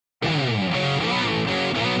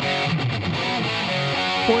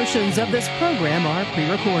Portions of this program are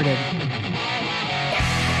pre-recorded.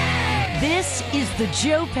 This is the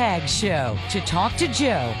Joe Pags Show. To talk to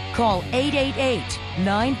Joe, call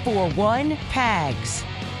 888-941-PAGS.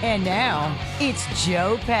 And now, it's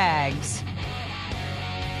Joe Pags.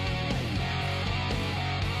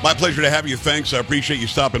 My pleasure to have you. Thanks. I appreciate you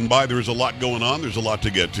stopping by. There's a lot going on. There's a lot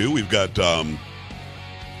to get to. We've got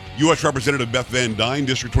U.S. Representative Beth Van Duyne,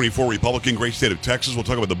 District 24 Republican, great state of Texas. We'll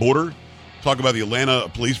talk about the border. Talk about the Atlanta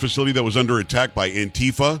police facility that was under attack by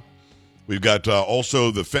Antifa. We've got also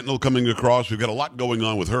the fentanyl coming across. We've got a lot going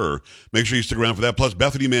on with her. Make sure you stick around for that. Plus,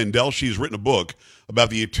 Bethany Mandel, she's written a book about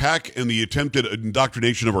the attack and the attempted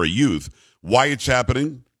indoctrination of our youth, why it's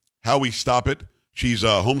happening, how we stop it. She's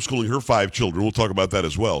homeschooling her 5 children. We'll talk about that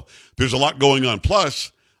as well. There's a lot going on.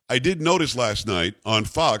 Plus, I did notice last night on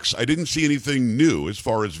Fox, I didn't see anything new as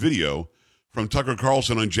far as video from Tucker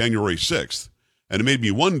Carlson on January 6th. And it made me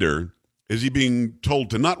wonder, is he being told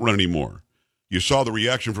to not run anymore? You saw the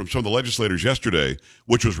reaction from some of the legislators yesterday,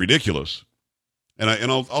 which was ridiculous. And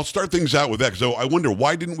I'll start things out with that, because I wonder,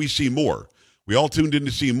 why didn't we see more? We all tuned in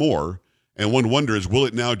to see more. And one wonder is, will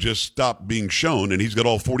it now just stop being shown? And he's got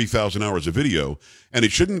all 40,000 hours of video, and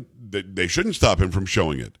they shouldn't stop him from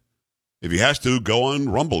showing it. If he has to, go on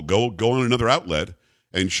Rumble, go on another outlet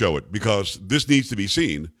and show it, because this needs to be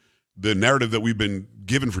seen. The narrative that we've been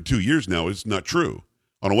given for 2 years now is not true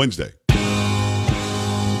on a Wednesday.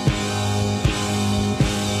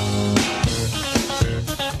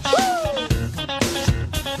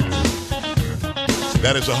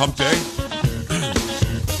 That is a hump day.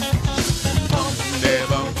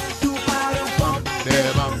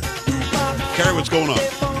 Carrie, what's going on?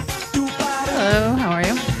 Hello, how are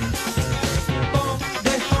you?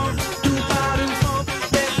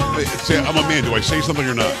 I'm a man. Do I say something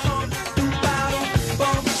or not?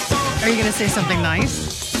 Are you going to say something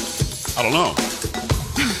nice? I don't know.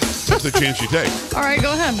 That's the chance you take. All right,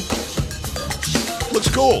 go ahead. Looks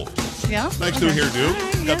cool. Yeah? Nice new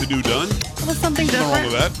hairdo. Got the do done. A little something different. Nothing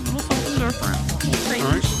wrong with that. A little something different.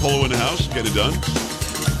 All right. Polo in the house. Get it done.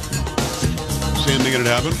 Sam making it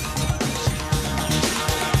happen.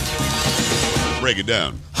 Break it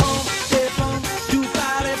down.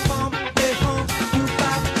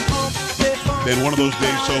 Been one of those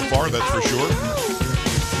days so far, that's for sure.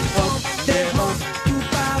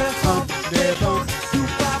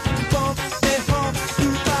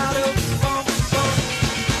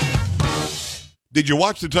 Did you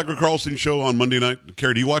watch the Tucker Carlson show on Monday night?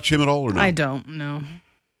 Carrie, do you watch him at all or no? I don't, no.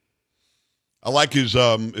 I like his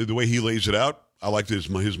the way he lays it out. I like his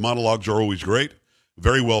monologues are always great,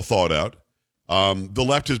 very well thought out. The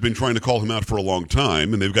left has been trying to call him out for a long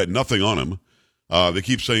time, and they've got nothing on him. They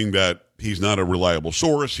keep saying that he's not a reliable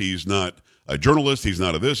source, he's not a journalist, he's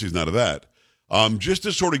not a this, he's not a that. Just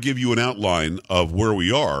to sort of give you an outline of where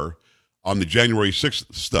we are on the January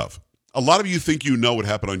 6th stuff. A lot of you think you know what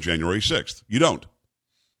happened on January 6th. You don't.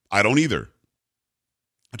 I don't either.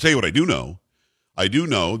 I'll tell you what I do know. I do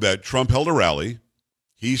know that Trump held a rally.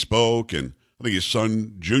 He spoke, and I think his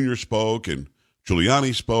son Junior spoke, and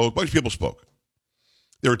Giuliani spoke. A bunch of people spoke.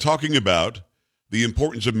 They were talking about the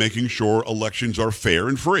importance of making sure elections are fair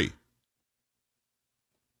and free.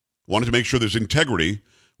 Wanted to make sure there's integrity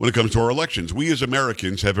when it comes to our elections. We as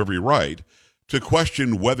Americans have every right to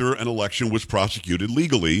question whether an election was prosecuted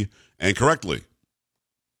legally and correctly.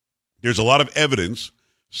 There's a lot of evidence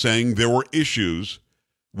saying there were issues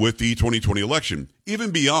with the 2020 election, even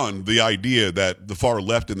beyond the idea that the far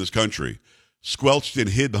left in this country squelched and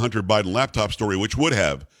hid the Hunter Biden laptop story, which would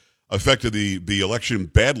have affected the election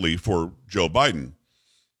badly for Joe Biden.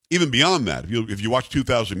 Even beyond that, if you watch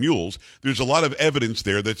 2,000 Mules, there's a lot of evidence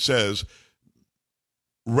there that says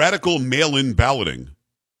radical mail-in balloting,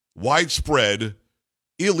 widespread,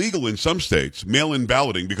 illegal in some states, mail-in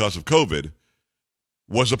balloting because of COVID,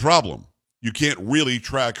 was a problem. You can't really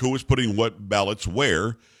track who was putting what ballots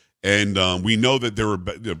where, and we know that there were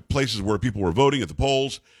places where people were voting at the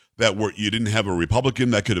polls that you didn't have a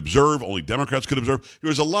Republican that could observe, only Democrats could observe. There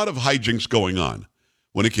was a lot of hijinks going on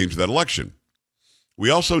when it came to that election. We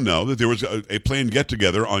also know that there was a planned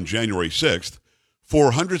get-together on January 6th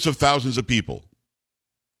for hundreds of thousands of people.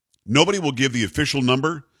 Nobody will give the official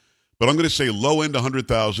number, but I'm going to say low-end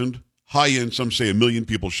 100,000, high-end, some say 1 million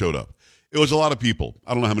people showed up. It was a lot of people.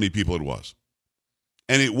 I don't know how many people it was.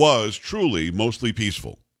 And it was truly mostly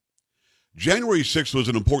peaceful. January 6th was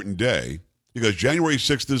an important day because January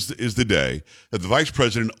 6th is the day that the vice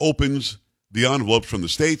president opens the envelopes from the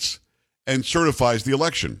states and certifies the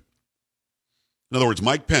election. In other words,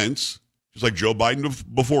 Mike Pence, just like Joe Biden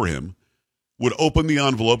before him, would open the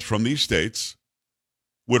envelopes from these states,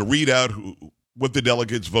 would read out what the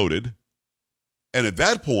delegates voted, And at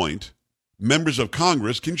that point, members of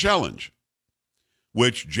Congress can challenge,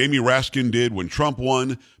 which Jamie Raskin did when Trump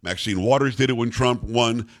won. Maxine Waters did it when Trump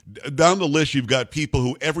won. Down the list, you've got people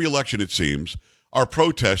who every election, it seems, are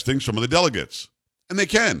protesting some of the delegates. And they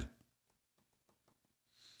can.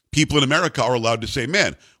 People in America are allowed to say,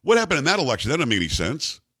 man, what happened in that election? That doesn't make any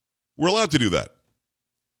sense. We're allowed to do that.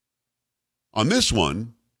 On this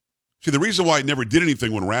one, see, the reason why it never did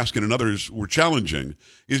anything when Raskin and others were challenging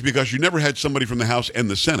is because you never had somebody from the House and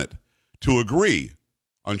the Senate to agree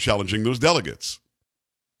on challenging those delegates.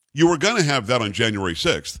 You were going to have that on January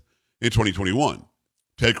 6th in 2021.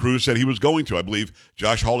 Ted Cruz said he was going to. I believe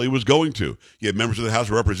Josh Hawley was going to. You had members of the House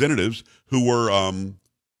of Representatives who were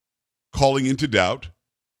calling into doubt,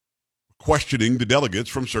 questioning the delegates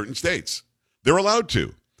from certain states. They're allowed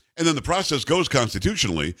to. And then the process goes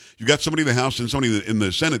constitutionally. You've got somebody in the House and somebody in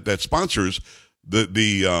the Senate that sponsors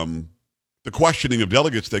the questioning of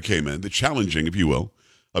delegates that came in, the challenging, if you will,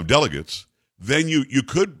 of delegates. Then you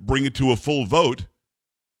could bring it to a full vote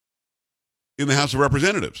in the House of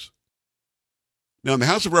Representatives. Now, in the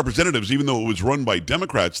House of Representatives, even though it was run by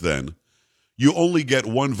Democrats then, you only get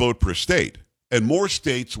one vote per state. And more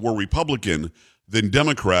states were Republican than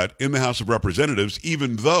Democrat in the House of Representatives,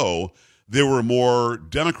 even though there were more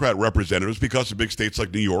Democrat representatives because the big states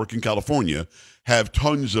like New York and California have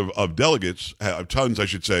tons of delegates, tons, I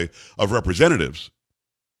should say, of representatives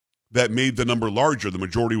that made the number larger. The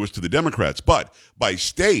majority was to the Democrats. But by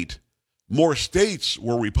state, more states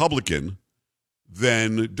were Republican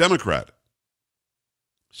than Democrat.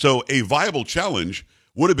 So a viable challenge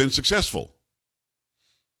would have been successful.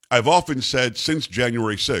 I've often said since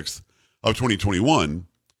January 6th of 2021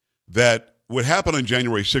 that what happened on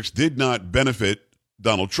January 6th did not benefit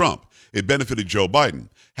Donald Trump. It benefited Joe Biden.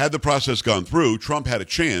 Had the process gone through, Trump had a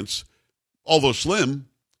chance, although slim,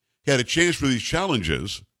 he had a chance for these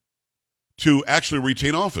challenges to actually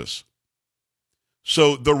retain office.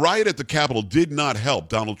 So the riot at the Capitol did not help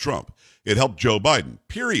Donald Trump. It helped Joe Biden,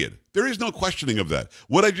 period. There is no questioning of that.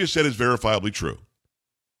 What I just said is verifiably true.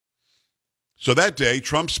 So that day,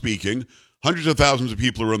 Trump speaking, hundreds of thousands of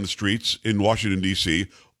people are on the streets in Washington, D.C.,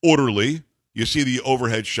 orderly. You see the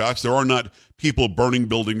overhead shots. There are not people burning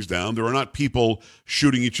buildings down. There are not people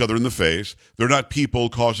shooting each other in the face. There are not people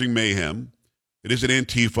causing mayhem. It isn't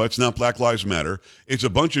Antifa. It's not Black Lives Matter. It's a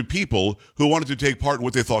bunch of people who wanted to take part in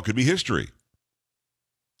what they thought could be history.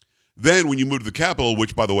 Then when you move to the Capitol,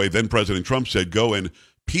 which, by the way, then President Trump said, go and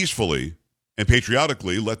peacefully and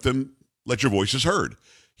patriotically let your voices heard.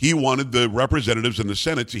 He wanted the representatives in the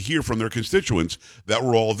Senate to hear from their constituents that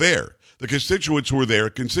were all there. The constituents were there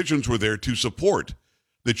to support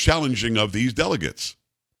the challenging of these delegates,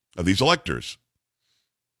 of these electors.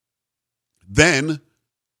 Then,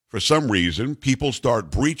 for some reason, people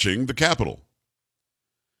start breaching the Capitol.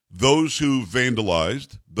 Those who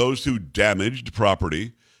vandalized, those who damaged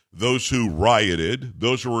property, those who rioted,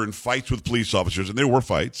 those who were in fights with police officers, and there were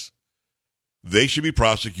fights, they should be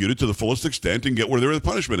prosecuted to the fullest extent and get whatever the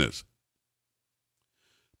punishment is.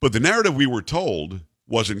 But the narrative we were told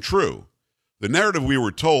wasn't true. The narrative we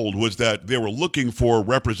were told was that they were looking for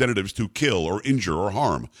representatives to kill or injure or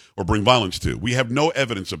harm or bring violence to. We have no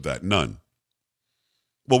evidence of that, none.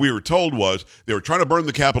 What we were told was they were trying to burn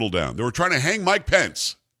the Capitol down. They were trying to hang Mike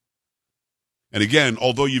Pence. And again,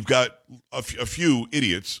 although you've got a few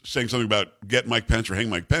idiots saying something about get Mike Pence or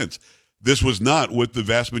hang Mike Pence, this was not what the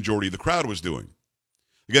vast majority of the crowd was doing.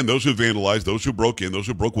 Again, those who vandalized, those who broke in, those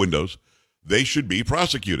who broke windows, they should be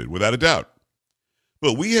prosecuted, without a doubt.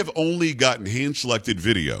 But we have only gotten hand-selected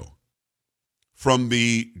video from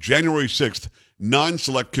the January 6th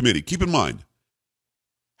non-select committee. Keep in mind,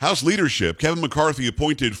 House leadership, Kevin McCarthy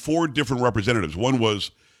appointed 4 different representatives. One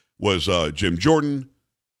was Jim Jordan.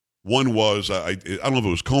 One was, I don't know if it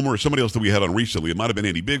was Comer or somebody else that we had on recently. It might have been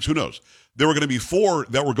Andy Biggs. Who knows? There were going to be 4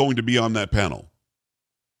 that were going to be on that panel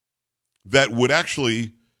that would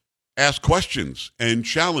actually ask questions and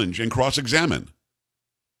challenge and cross-examine.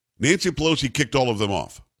 Nancy Pelosi kicked all of them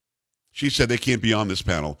off. She said they can't be on this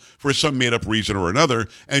panel for some made-up reason or another,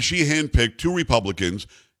 and she handpicked 2 Republicans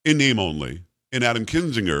in name only, in Adam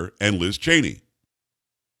Kinzinger and Liz Cheney.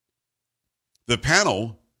 The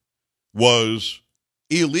panel was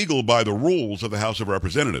illegal by the rules of the House of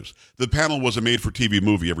Representatives. The panel was a made-for-TV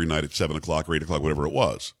movie every night at 7 o'clock or 8 o'clock, whatever it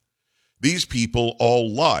was. These people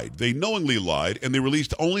all lied. They knowingly lied, and they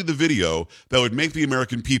released only the video that would make the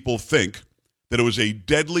American people think that it was a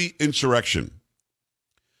deadly insurrection.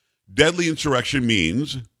 Deadly insurrection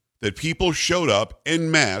means that people showed up en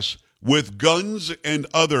masse with guns and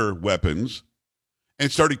other weapons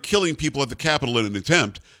and started killing people at the Capitol in an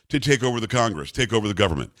attempt to take over the Congress, take over the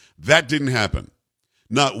government. That didn't happen.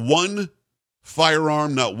 Not one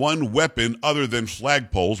firearm, not one weapon other than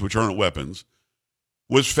flagpoles, which aren't weapons,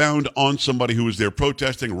 was found on somebody who was there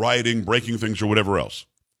protesting, rioting, breaking things, or whatever else.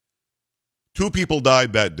 2 people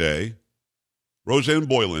died that day. Roseanne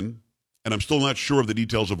Boylan, and I'm still not sure of the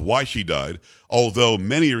details of why she died, although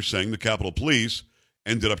many are saying the Capitol Police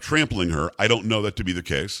ended up trampling her. I don't know that to be the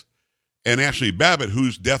case. And Ashley Babbitt,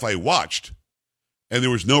 whose death I watched, and there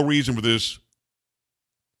was no reason for this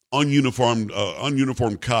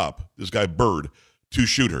ununiformed cop, this guy Bird, to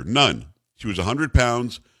shoot her. None. She was 100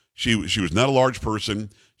 pounds. She was not a large person.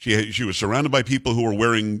 She was surrounded by people who were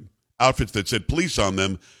wearing outfits that said police on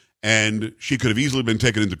them, and she could have easily been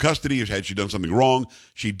taken into custody had she done something wrong.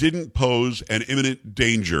 She didn't pose an imminent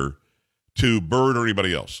danger to Bird or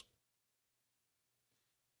anybody else.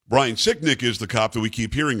 Brian Sicknick is the cop that we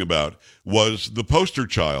keep hearing about, was the poster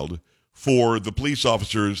child for the police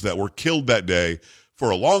officers that were killed that day. For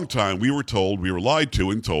a long time, we were lied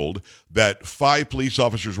to and told that 5 police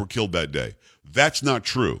officers were killed that day. That's not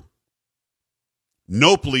true.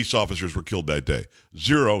 No police officers were killed that day.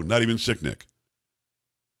 0, not even Sicknick.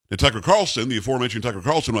 Now, Tucker Carlson, the aforementioned Tucker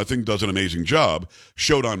Carlson, who I think does an amazing job,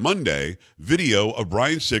 showed on Monday video of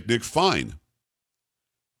Brian Sicknick fine,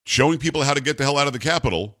 showing people how to get the hell out of the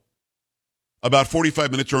Capitol about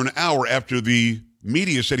 45 minutes or an hour after the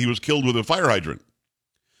media said he was killed with a fire hydrant.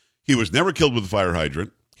 He was never killed with a fire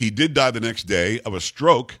hydrant. He did die the next day of a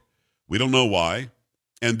stroke. We don't know why.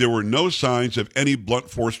 And there were no signs of any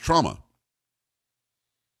blunt force trauma.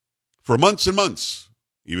 For months and months,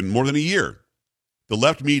 even more than a year, the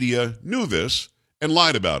left media knew this and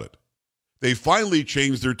lied about it. They finally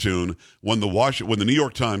changed their tune when the New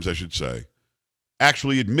York Times, I should say,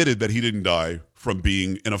 actually admitted that he didn't die from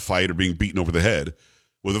being in a fight or being beaten over the head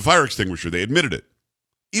with a fire extinguisher. They admitted it.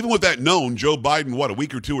 Even with that known, Joe Biden, a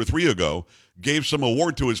week or 2 or 3 ago, gave some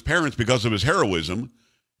award to his parents because of his heroism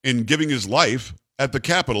in giving his life at the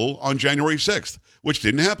Capitol on January 6th, which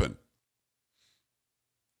didn't happen.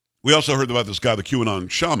 We also heard about this guy, the QAnon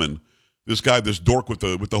shaman, this dork with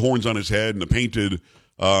the horns on his head and the painted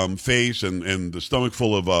face and the stomach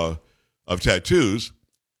full of tattoos,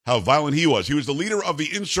 how violent he was. He was the leader of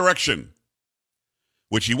the insurrection,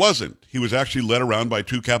 which he wasn't. He was actually led around by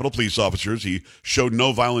 2 Capitol Police officers. He showed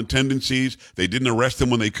no violent tendencies. They didn't arrest him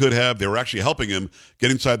when they could have. They were actually helping him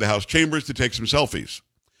get inside the House chambers to take some selfies.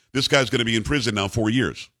 This guy's going to be in prison now 4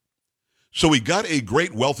 years. So we got a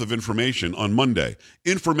great wealth of information on Monday,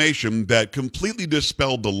 information that completely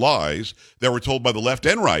dispelled the lies that were told by the left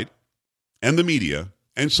and right and the media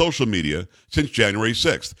and social media since January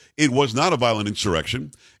 6th. It was not a violent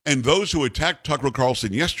insurrection, and those who attacked Tucker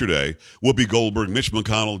Carlson yesterday, Whoopi Goldberg, Mitch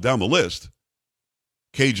McConnell, down the list,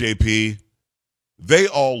 KJP, they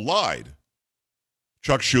all lied.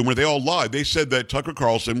 Chuck Schumer, they all lied. They said that Tucker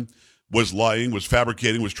Carlson was lying, was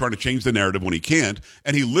fabricating, was trying to change the narrative when he can't,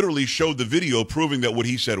 and he literally showed the video proving that what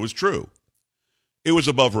he said was true. It was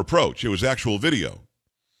above reproach. It was actual video.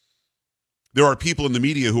 There are people in the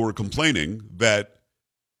media who are complaining that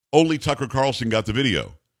only Tucker Carlson got the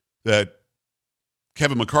video, that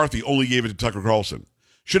Kevin McCarthy only gave it to Tucker Carlson.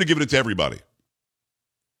 Should have given it to everybody.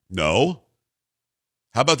 No.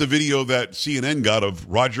 How about the video that CNN got of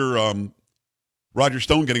Roger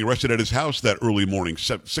Stone getting arrested at his house that early morning,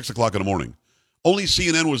 6 o'clock in the morning? Only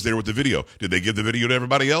CNN was there with the video. Did they give the video to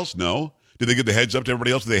everybody else? No. Did they give the heads up to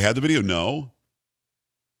everybody else that they had the video? No.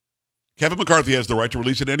 Kevin McCarthy has the right to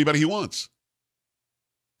release it to anybody he wants.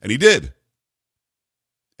 And he did.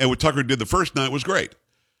 And what Tucker did the first night was great.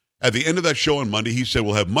 At the end of that show on Monday, he said,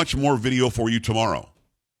 we'll have much more video for you tomorrow.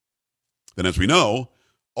 Then, as we know,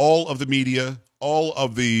 all of the media, all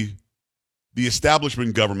of the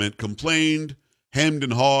establishment government complained, hemmed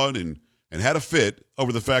and hawed, and had a fit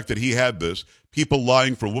over the fact that he had this. People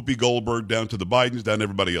lying from Whoopi Goldberg down to the Bidens, down to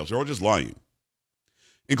everybody else. They're all just lying.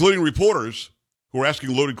 Including reporters who are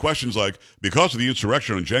asking loaded questions like, because of the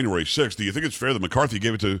insurrection on January 6th, do you think it's fair that McCarthy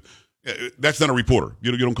gave it to... That's not a reporter.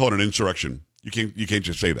 You don't call it an insurrection. You can't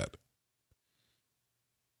just say that.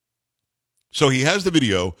 So he has the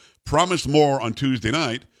video, promised more on Tuesday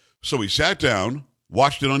night, so he sat down,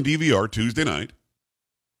 watched it on DVR Tuesday night,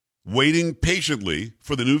 waiting patiently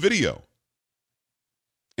for the new video.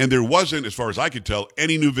 And there wasn't, as far as I could tell,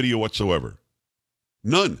 any new video whatsoever.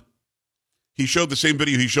 None. He showed the same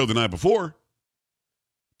video he showed the night before,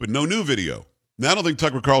 but no new video. Now, I don't think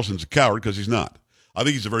Tucker Carlson's a coward, because he's not. I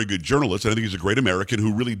think he's a very good journalist, and I think he's a great American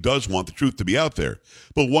who really does want the truth to be out there.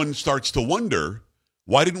 But one starts to wonder,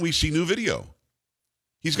 why didn't we see new video?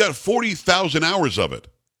 He's got 40,000 hours of it,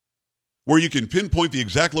 where you can pinpoint the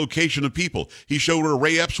exact location of people. He showed where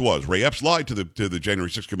Ray Epps was. Ray Epps lied to the January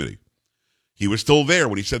 6th committee. He was still there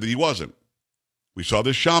when he said that he wasn't. We saw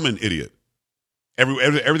this shaman idiot.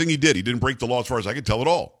 Everything he didn't break the law as far as I could tell at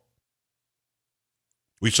all.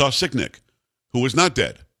 We saw Sick Nick, who was not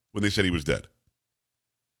dead when they said he was dead.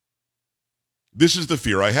 This is the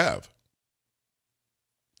fear I have.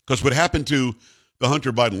 Because what happened to the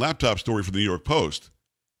Hunter Biden laptop story from the New York Post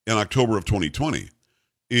in October of 2020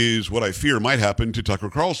 is what I fear might happen to Tucker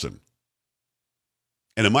Carlson.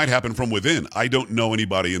 And it might happen from within. I don't know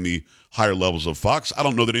anybody in the higher levels of Fox. I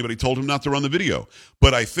don't know that anybody told him not to run the video.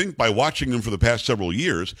 But I think by watching him for the past several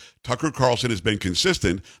years, Tucker Carlson has been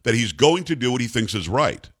consistent that he's going to do what he thinks is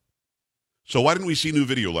right. So why didn't we see new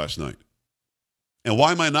video last night? And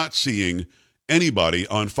why am I not seeing anybody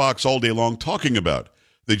on Fox all day long talking about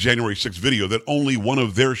the January 6th video that only one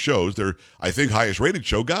of their shows, their, I think, highest rated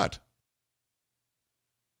show, got?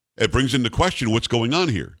 It brings into question what's going on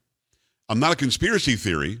here. I'm not a conspiracy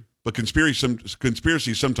theory, but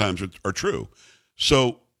conspiracies sometimes are true.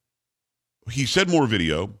 So he said more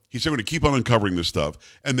video. He said we're going to keep on uncovering this stuff,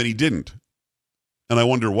 and then he didn't. And I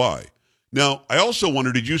wonder why. Now, I also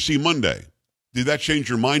wonder, did you see Monday? Did that change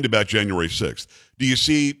your mind about January 6th? Do you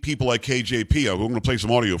see people like KJP, I'm going to play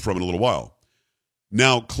some audio from in a little while,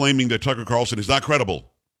 now claiming that Tucker Carlson is not credible?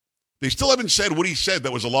 They still haven't said what he said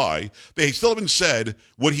that was a lie. They still haven't said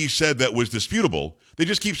what he said that was disputable. They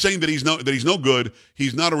just keep saying that he's no good.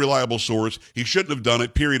 He's not a reliable source. He shouldn't have done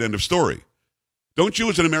it, period, end of story. Don't you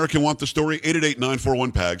as an American want the story?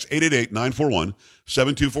 888-941-PAGS, 888-941-7247,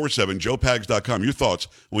 joepags.com. Your thoughts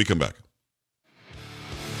when we come back.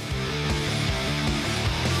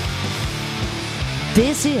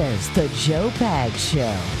 This is the Joe Pags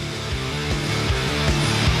Show.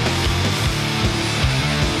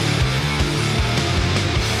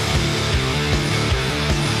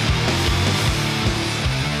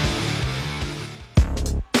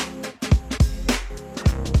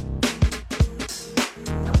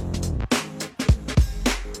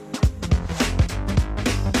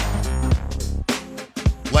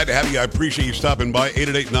 Glad to have you. I appreciate you stopping by.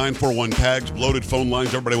 888-941-PAGS, bloated phone lines.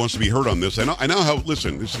 Everybody wants to be heard on this. I know how,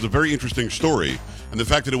 listen, this is a very interesting story, and the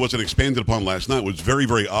fact that it wasn't expanded upon last night was very,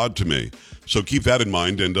 very odd to me. So keep that in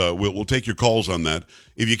mind, and we'll take your calls on that.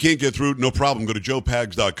 If you can't get through, no problem. Go to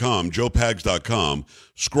joepags.com, joepags.com,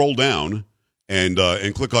 scroll down,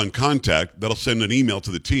 and click on contact. That'll send an email to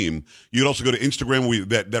the team. You can also go to Instagram.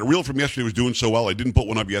 That reel from yesterday was doing so well. I didn't put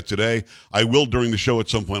one up yet today. I will during the show at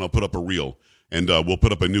some point. I'll put up a reel. And we'll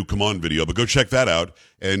put up a new Come On video. But go check that out.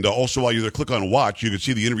 And also, while you're there, click on Watch. You can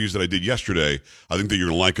see the interviews that I did yesterday. I think that you're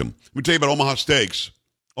going to like them. Let me tell you about Omaha Steaks.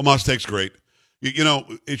 Omaha Steaks, great. You know,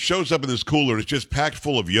 it shows up in this cooler, and it's just packed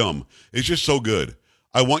full of yum. It's just so good.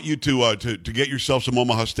 I want you to get yourself some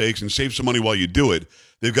Omaha Steaks and save some money while you do it.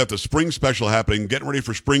 They've got the spring special happening, getting ready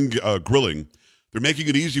for spring grilling. They're making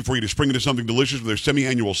it easy for you to spring into something delicious with their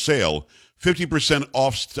semi-annual sale. 50%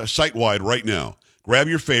 off site-wide right now. Grab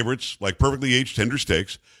your favorites like perfectly aged tender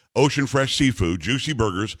steaks, ocean fresh seafood, juicy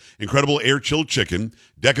burgers, incredible air-chilled chicken,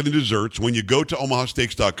 decadent desserts. When you go to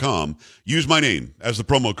omahasteaks.com, use my name as the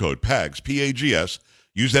promo code, PAGS, P-A-G-S.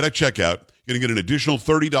 Use that at checkout. You're going to get an additional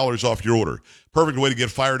 $30 off your order. Perfect way to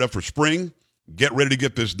get fired up for spring. Get ready to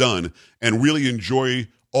get this done and really enjoy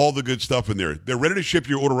all the good stuff in there. They're ready to ship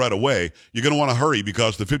your order right away. You're going to want to hurry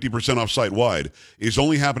because the 50% off site-wide is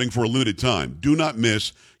only happening for a limited time. Do not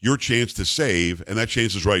miss your chance to save, and that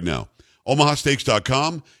chance is right now.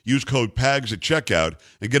 omahasteaks.com. Use code PAGS at checkout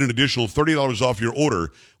and get an additional $30 off your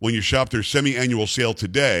order when you shop their semi-annual sale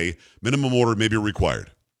today. Minimum order may be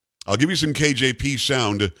required. I'll give you some KJP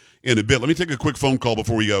sound in a bit. Let me take a quick phone call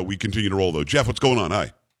before we continue to roll, though. Jeff, what's going on?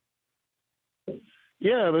 Hi.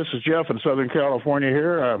 Yeah, this is Jeff in Southern California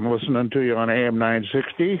here. I'm listening to you on AM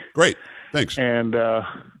 960. Great. Thanks. And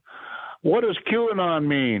what does QAnon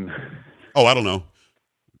mean? Oh, I don't know.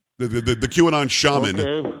 The QAnon shaman,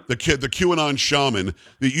 Okay. the QAnon shaman,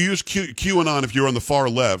 that you use QAnon if you're on the far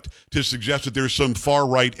left to suggest that there's some far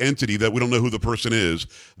right entity that we don't know who the person is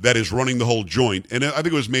that is running the whole joint. And I think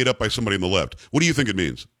it was made up by somebody on the left. What do you think it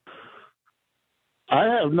means? I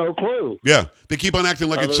have no clue. Yeah, they keep on acting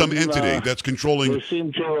like Other it's some than, entity that's controlling. They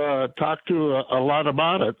seem to talk to a lot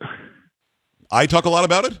about it. I talk a lot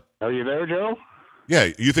about it? Are you there, Joe? Yeah,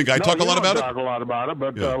 you think I talk a lot about it? Talk a lot about it,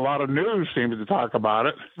 but Yeah. a lot of news seem to talk about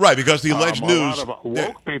it. Right, because the alleged news. A lot of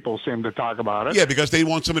woke people seem to talk about it. Yeah, because they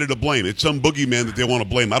want somebody to blame. It's some boogeyman that they want to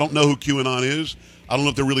blame. I don't know who QAnon is. I don't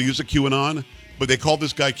know if there really is a QAnon, but they called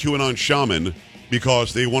this guy QAnon shaman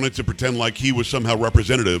because they wanted to pretend like he was somehow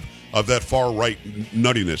representative of that far-right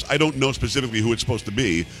nuttiness. I don't know specifically who it's supposed to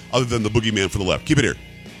be other than the boogeyman for the left. Keep it here.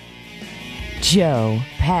 Joe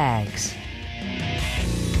Pags.